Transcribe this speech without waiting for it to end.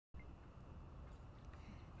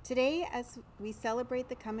Today, as we celebrate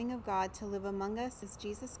the coming of God to live among us as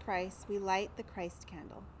Jesus Christ, we light the Christ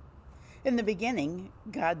candle. In the beginning,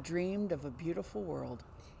 God dreamed of a beautiful world.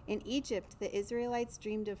 In Egypt, the Israelites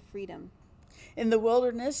dreamed of freedom. In the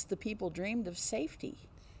wilderness, the people dreamed of safety.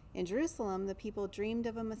 In Jerusalem, the people dreamed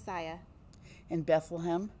of a Messiah. In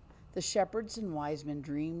Bethlehem, the shepherds and wise men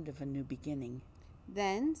dreamed of a new beginning.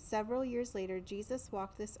 Then, several years later, Jesus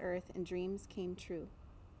walked this earth and dreams came true.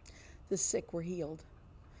 The sick were healed.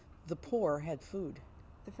 The poor had food.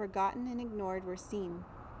 The forgotten and ignored were seen.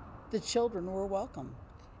 The children were welcome.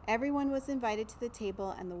 Everyone was invited to the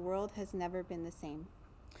table, and the world has never been the same.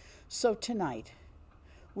 So tonight,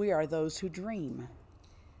 we are those who dream.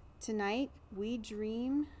 Tonight, we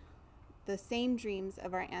dream the same dreams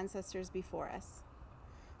of our ancestors before us.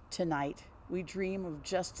 Tonight, we dream of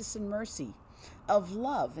justice and mercy, of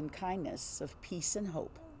love and kindness, of peace and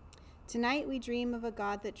hope. Tonight, we dream of a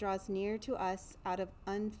God that draws near to us out of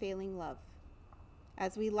unfailing love.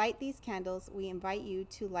 As we light these candles, we invite you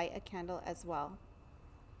to light a candle as well.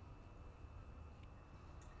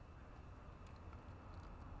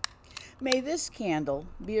 May this candle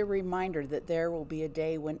be a reminder that there will be a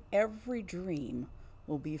day when every dream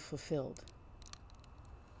will be fulfilled.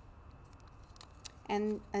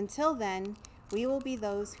 And until then, we will be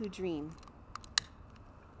those who dream. I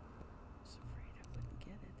was afraid I wouldn't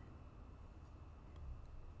get it.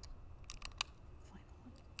 Final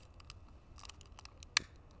one.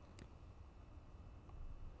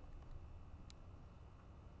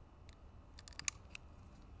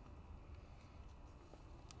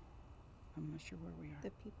 I'm not sure where we are.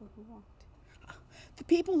 The people who walked. The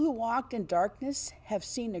people who walked in darkness have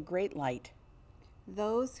seen a great light.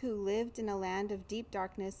 Those who lived in a land of deep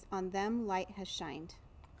darkness, on them light has shined.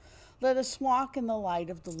 Let us walk in the light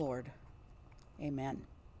of the Lord. Amen.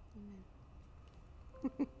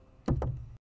 Amen.